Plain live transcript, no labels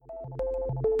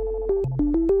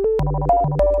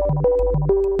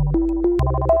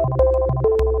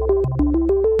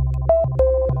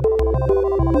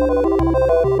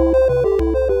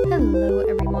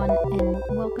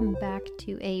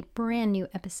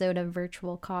episode of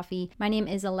Virtual Coffee. My name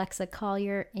is Alexa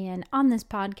Collier, and on this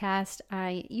podcast,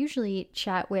 I usually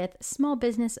chat with small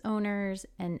business owners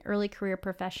and early career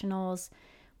professionals.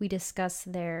 We discuss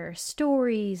their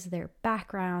stories, their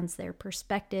backgrounds, their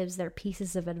perspectives, their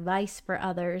pieces of advice for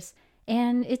others,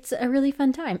 and it's a really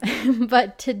fun time.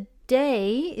 But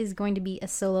today is going to be a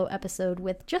solo episode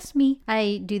with just me.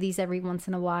 I do these every once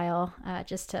in a while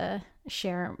just to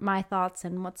share my thoughts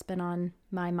and what's been on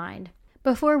my mind.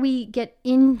 Before we get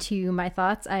into my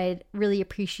thoughts, I'd really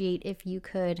appreciate if you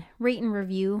could rate and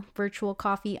review Virtual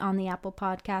Coffee on the Apple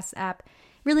Podcasts app.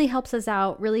 Really helps us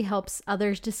out, really helps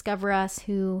others discover us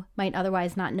who might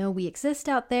otherwise not know we exist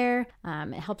out there.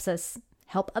 It helps us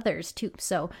help others too.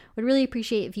 So would really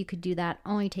appreciate if you could do that.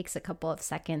 Only takes a couple of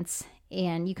seconds.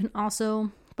 And you can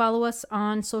also follow us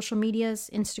on social medias,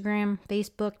 Instagram,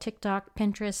 Facebook, TikTok,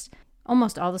 Pinterest,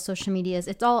 almost all the social medias.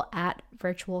 It's all at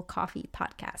Virtual Coffee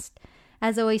Podcast.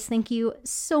 As always, thank you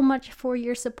so much for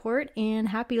your support and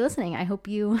happy listening. I hope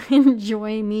you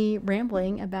enjoy me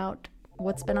rambling about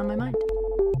what's been on my mind.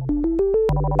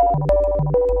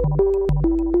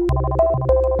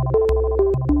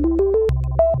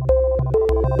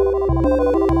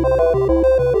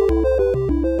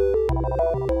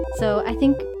 So I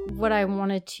think what I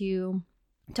wanted to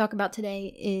talk about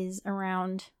today is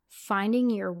around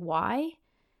finding your why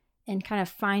and kind of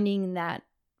finding that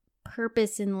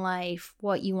purpose in life,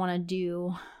 what you want to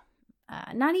do,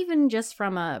 not even just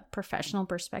from a professional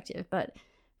perspective, but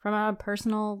from a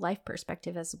personal life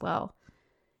perspective as well.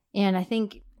 And I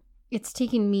think it's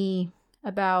taken me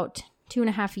about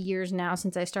 2.5 years now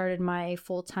since I started my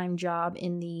full-time job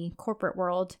in the corporate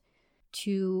world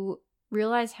to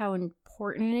realize how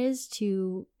important it is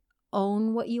to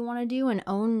own what you want to do and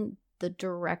own the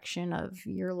direction of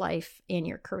your life and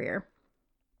your career.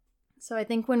 So I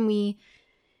think when we,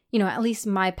 at least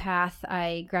my path,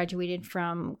 I graduated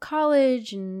from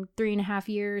college in 3.5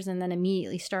 years and then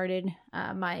immediately started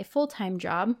my full-time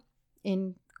job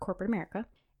in corporate America.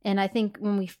 And I think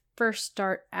when we first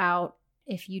start out,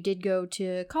 if you did go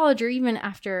to college or even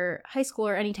after high school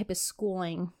or any type of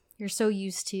schooling, you're so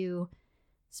used to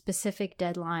specific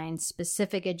deadlines,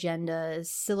 specific agendas,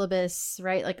 syllabus,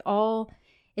 right?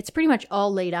 It's pretty much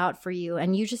all laid out for you,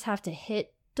 and you just have to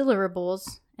hit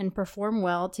deliverables and perform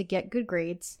well to get good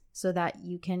grades so that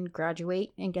you can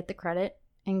graduate and get the credit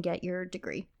and get your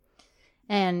degree.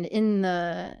 And in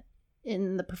the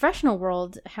professional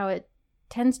world, how it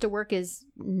tends to work is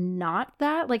not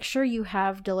that. Sure, you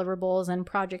have deliverables and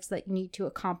projects that you need to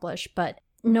accomplish, but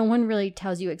no one really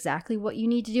tells you exactly what you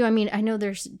need to do. I mean, I know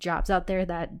there's jobs out there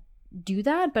that do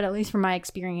that, but at least from my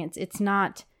experience, it's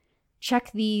not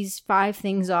check these 5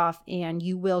 things off and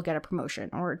you will get a promotion,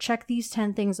 or check these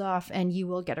 10 things off and you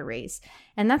will get a raise.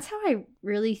 And that's how I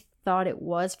really thought it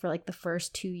was for the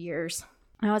first 2 years.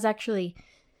 I was actually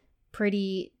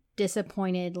pretty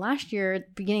disappointed last year, at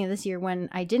the beginning of this year, when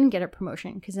I didn't get a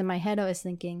promotion, because in my head I was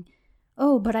thinking,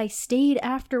 oh, but I stayed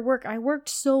after work. I worked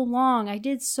so long. I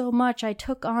did so much. I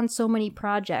took on so many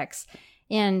projects.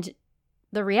 And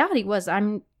the reality was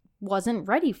wasn't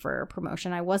ready for a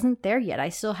promotion. I wasn't there yet. I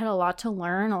still had a lot to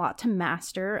learn, a lot to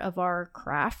master of our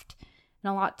craft,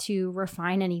 and a lot to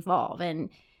refine and evolve. And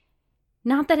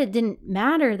not that it didn't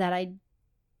matter that I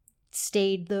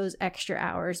stayed those extra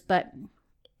hours, but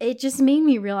it just made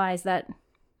me realize that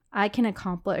I can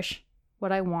accomplish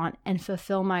what I want and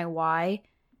fulfill my why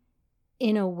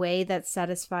in a way that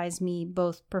satisfies me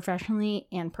both professionally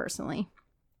and personally.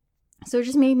 So it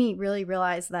just made me really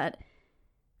realize that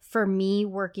for me,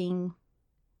 working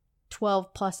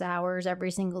 12 plus hours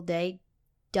every single day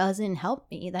doesn't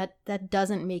help me. That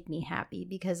doesn't make me happy,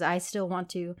 because I still want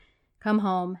to come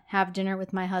home, have dinner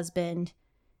with my husband,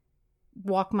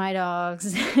 walk my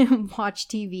dogs, watch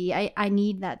TV. I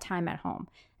need that time at home.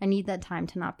 I need that time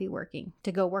to not be working,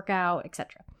 to go work out,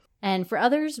 etc. And for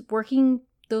others, working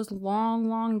those long,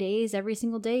 long days every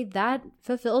single day, that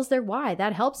fulfills their why.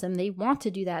 That helps them. They want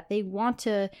to do that. They want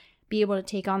to be able to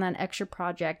take on that extra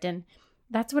project. And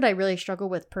that's what I really struggle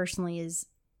with personally, is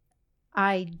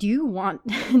I do want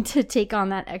to take on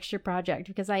that extra project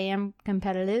because I am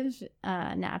competitive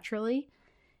naturally.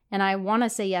 And I want to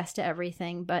say yes to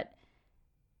everything, but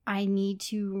I need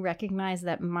to recognize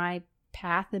that my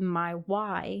path and my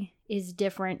why is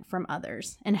different from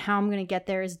others, and how I'm going to get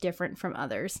there is different from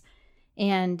others.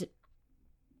 And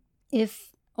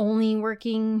if only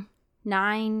working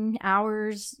 9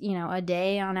 hours, a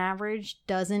day on average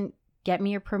doesn't get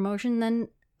me a promotion, then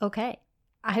okay.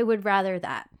 I would rather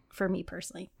that for me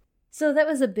personally. So that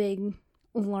was a big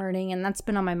learning, and that's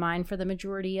been on my mind for the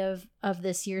majority of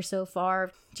this year so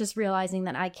far. Just realizing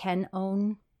that I can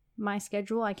own my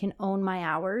schedule, I can own my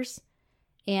hours,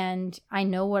 and I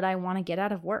know what I want to get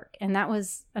out of work. And that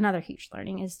was another huge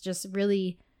learning, is just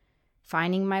really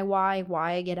finding my why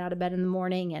I get out of bed in the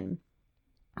morning. And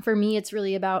for me, it's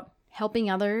really about helping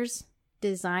others,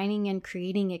 designing and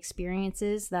creating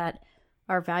experiences that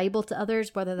are valuable to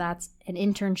others, whether that's an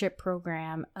internship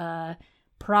program, a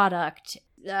product,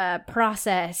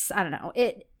 process, I don't know.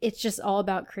 It's just all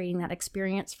about creating that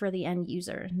experience for the end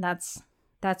user. And that's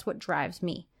what drives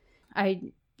me.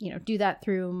 I do that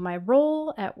through my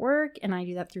role at work, and I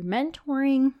do that through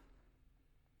mentoring.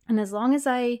 And as long as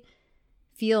I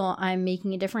feel I'm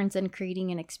making a difference and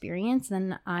creating an experience,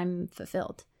 then I'm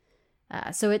fulfilled.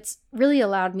 So it's really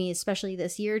allowed me, especially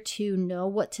this year, to know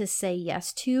what to say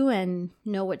yes to and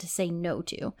know what to say no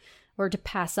to, or to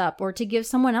pass up, or to give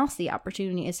someone else the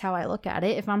opportunity, is how I look at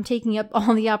it. If I'm taking up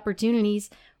all the opportunities,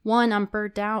 one, I'm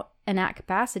burnt out and at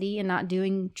capacity and not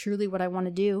doing truly what I want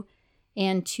to do.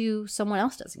 And two, someone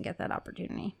else doesn't get that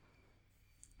opportunity.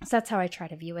 So that's how I try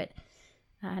to view it.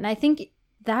 And I think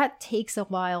that takes a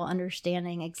while,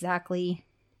 understanding exactly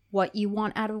what you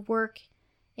want out of work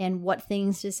and what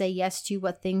things to say yes to,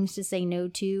 what things to say no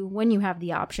to when you have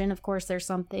the option. Of course, there's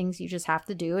some things you just have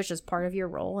to do. It's just part of your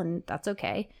role, and that's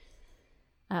okay.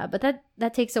 But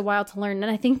that takes a while to learn.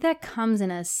 And I think that comes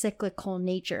in a cyclical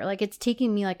nature. Like, it's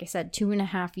taking me, like I said,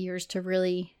 2.5 years to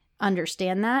really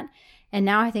understand that. And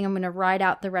now I think I'm going to ride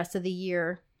out the rest of the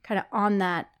year kind of on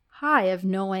that high of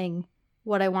knowing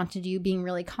what I want to do, being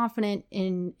really confident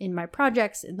in my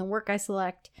projects, in the work I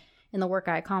select, in the work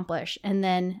I accomplish. And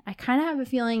then I kind of have a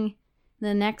feeling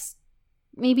the next,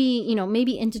 maybe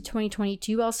into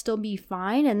 2022, I'll still be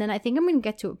fine. And then I think I'm going to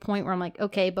get to a point where I'm like,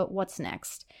 okay, but what's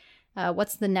next?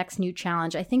 What's the next new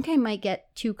challenge? I think I might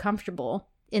get too comfortable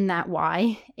in that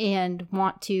why and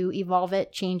want to evolve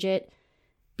it, change it,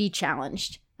 be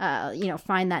challenged,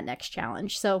 find that next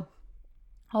challenge. So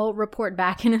I'll report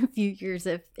back in a few years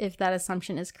if that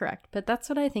assumption is correct. But that's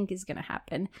what I think is going to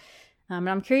happen. And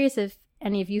I'm curious if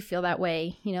any of you feel that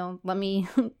way. Let me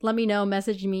know,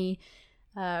 message me,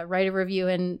 write a review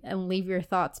and leave your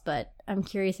thoughts. But I'm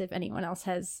curious if anyone else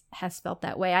has felt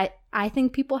that way. I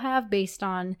think people have, based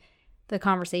on the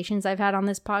conversations I've had on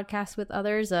this podcast with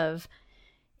others, of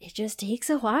it just takes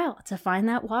a while to find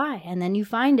that why, and then you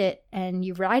find it and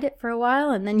you ride it for a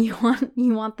while, and then you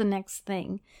want the next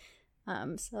thing.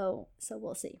 So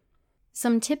we'll see.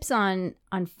 Some tips on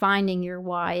finding your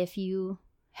why, if you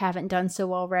haven't done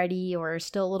so already or are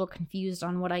still a little confused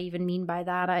on what I even mean by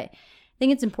that. I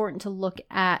think it's important to look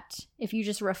at, if you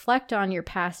just reflect on your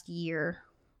past year,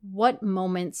 what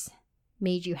moments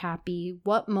made you happy?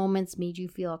 What moments made you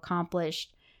feel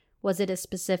accomplished? Was it a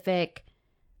specific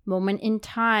moment in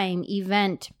time,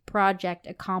 event, project,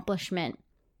 accomplishment?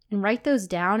 And write those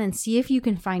down and see if you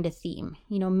can find a theme.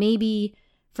 Maybe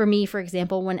for me, for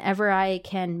example, whenever I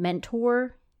can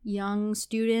mentor young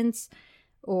students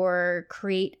or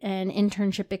create an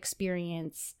internship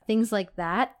experience, things like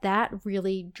that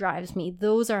really drives me.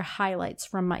 Those are highlights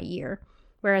from my year.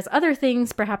 Whereas other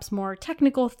things, perhaps more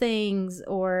technical things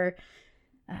or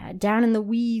down in the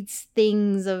weeds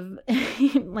things of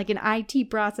like an IT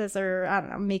process, or I don't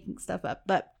know, making stuff up.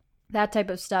 But that type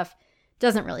of stuff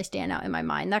doesn't really stand out in my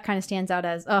mind. That kind of stands out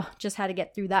as, just had to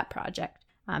get through that project.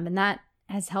 And that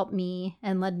has helped me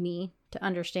and led me to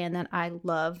understand that I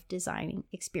love designing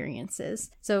experiences.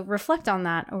 So reflect on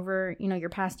that over, your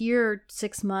past year or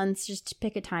 6 months. Just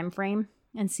pick a time frame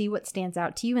and see what stands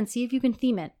out to you and see if you can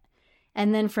theme it.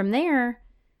 And then from there,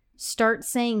 start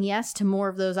saying yes to more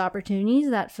of those opportunities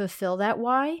that fulfill that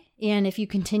why. And if you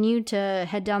continue to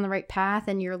head down the right path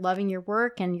and you're loving your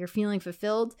work and you're feeling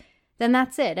fulfilled, then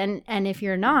that's it. And if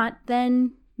you're not,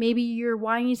 then maybe your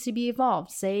why needs to be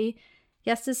evolved. Say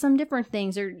yes to some different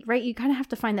things, or right, you kind of have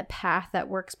to find the path that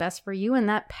works best for you. And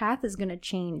that path is going to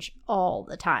change all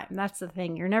the time. That's the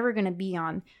thing. You're never going to be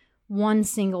on one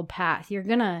single path. You're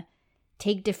going to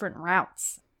take different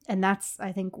routes. And that's,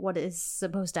 I think, what is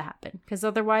supposed to happen. Because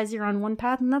otherwise you're on one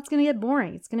path and that's going to get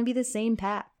boring. It's going to be the same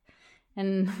path.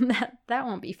 And that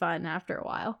won't be fun after a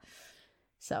while.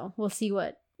 So we'll see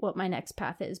what my next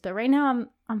path is. But right now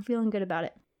I'm feeling good about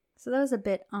it. So that was a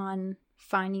bit on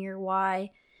finding your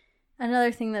why.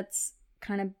 Another thing that's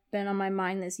kind of been on my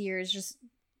mind this year is just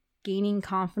gaining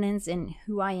confidence in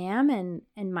who I am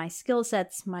and my skill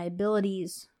sets, my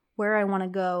abilities, where I want to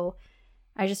go.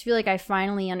 I just feel like I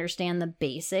finally understand the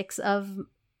basics of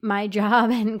my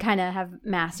job and kind of have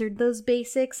mastered those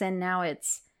basics. And now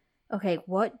it's, okay,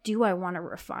 what do I want to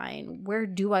refine? Where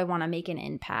do I want to make an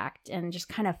impact? And just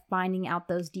kind of finding out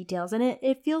those details. And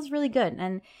it feels really good.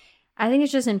 And I think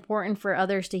it's just important for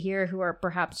others to hear who are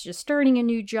perhaps just starting a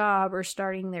new job or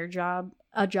starting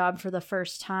a job for the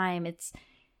first time.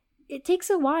 it takes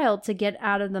a while to get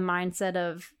out of the mindset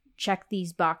of check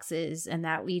these boxes and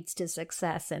that leads to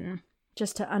success, and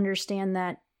just to understand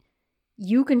that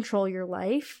you control your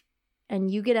life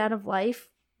and you get out of life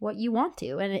what you want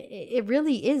to. And it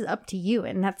really is up to you.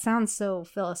 And that sounds so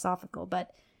philosophical,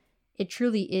 but it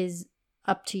truly is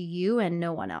up to you and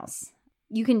no one else.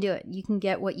 You can do it. You can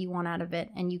get what you want out of it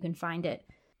and you can find it.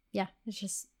 Yeah, it's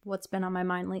just what's been on my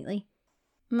mind lately.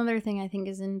 Another thing I think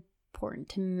is important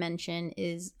to mention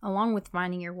is, along with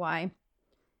finding your why,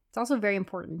 it's also very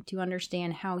important to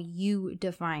understand how you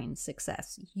define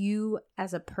success. You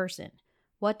as a person.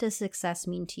 What does success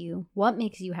mean to you? What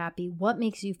makes you happy? What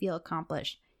makes you feel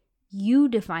accomplished? You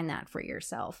define that for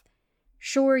yourself.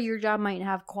 Sure, your job might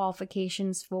have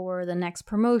qualifications for the next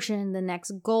promotion, the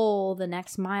next goal, the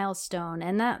next milestone,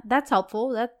 and that's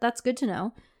helpful. That's good to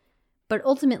know. But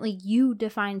ultimately, you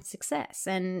define success.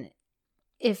 And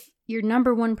if your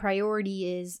number one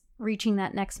priority is reaching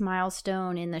that next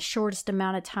milestone in the shortest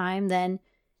amount of time, then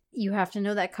you have to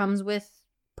know that comes with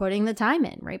putting the time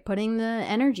in, right? Putting the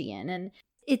energy in. And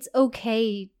it's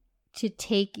okay to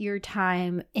take your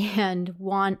time and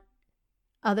want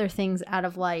other things out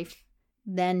of life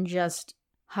than just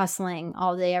hustling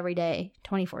all day, every day,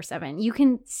 24/7. You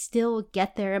can still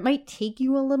get there. It might take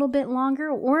you a little bit longer,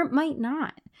 or it might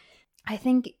not. I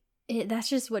think that's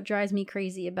just what drives me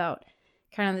crazy about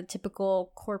kind of the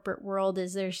typical corporate world,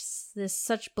 is there's this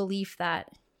such belief that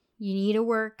you need to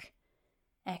work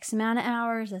X amount of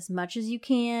hours, as much as you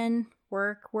can,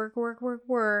 work,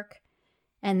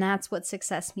 and that's what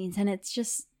success means. And it's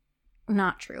just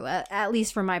not true. At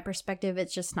least from my perspective,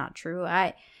 it's just not true.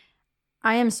 I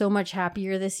am so much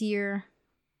happier this year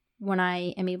when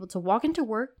I am able to walk into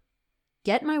work,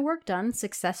 get my work done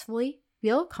successfully,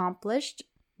 feel accomplished,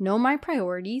 know my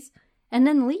priorities, and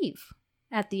then leave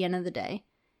at the end of the day.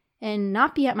 And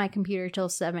not be at my computer till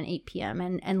 7, 8 p.m.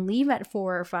 and leave at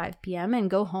 4 or 5 p.m. and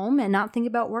go home and not think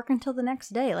about work until the next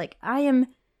day. Like, I am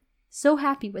so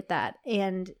happy with that.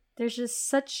 And there's just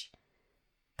such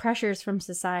pressures from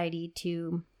society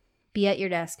to be at your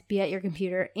desk, be at your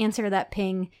computer, answer that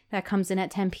ping that comes in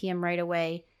at 10 p.m. right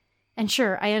away. And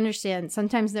sure, I understand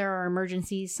sometimes there are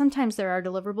emergencies, sometimes there are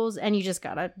deliverables, and you just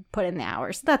gotta put in the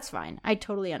hours. That's fine. I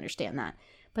totally understand that.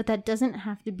 But that doesn't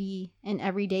have to be an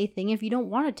everyday thing if you don't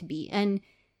want it to be. And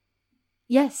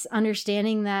yes,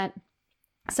 understanding that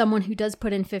someone who does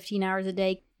put in 15 hours a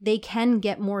day, they can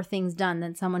get more things done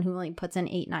than someone who only puts in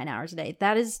 8, 9 hours a day.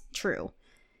 That is true.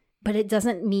 But it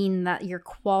doesn't mean that your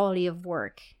quality of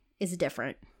work is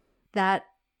different. That,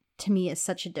 to me, is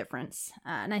such a difference.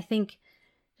 And I think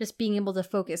just being able to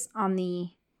focus on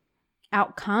the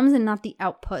outcomes and not the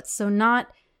outputs. So not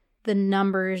the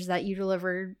numbers that you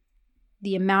delivered,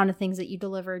 the amount of things that you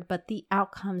delivered, but the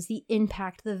outcomes, the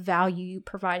impact, the value you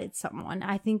provided someone.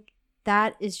 I think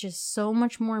that is just so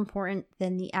much more important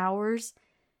than the hours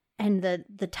and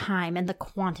the time and the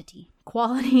quantity.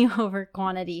 Quality over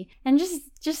quantity. And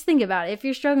just think about it. If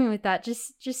you're struggling with that,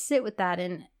 just sit with that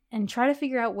and try to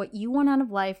figure out what you want out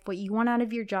of life, what you want out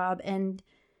of your job, and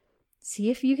see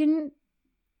if you can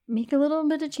make a little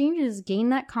bit of changes, gain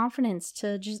that confidence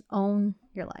to just own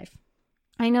your life.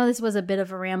 I know this was a bit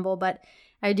of a ramble, but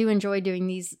I do enjoy doing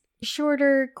these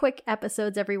shorter, quick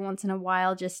episodes every once in a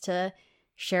while just to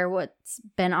share what's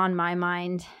been on my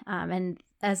mind. And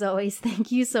as always,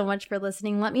 thank you so much for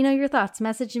listening. Let me know your thoughts.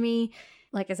 Message me.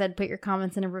 Like I said, put your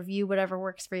comments in a review, whatever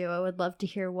works for you. I would love to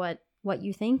hear what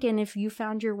you think, and if you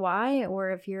found your why,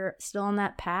 or if you're still on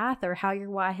that path, or how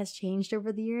your why has changed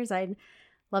over the years. I'd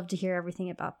love to hear everything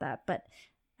about that. But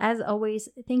as always,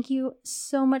 thank you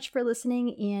so much for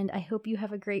listening, and I hope you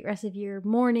have a great rest of your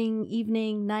morning,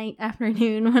 evening, night,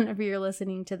 afternoon, whenever you're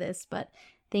listening to this. But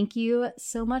thank you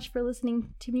so much for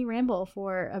listening to me ramble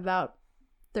for about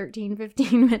 13,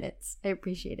 15 minutes. I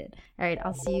appreciate it. All right,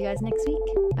 I'll see you guys next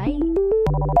week.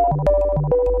 Bye.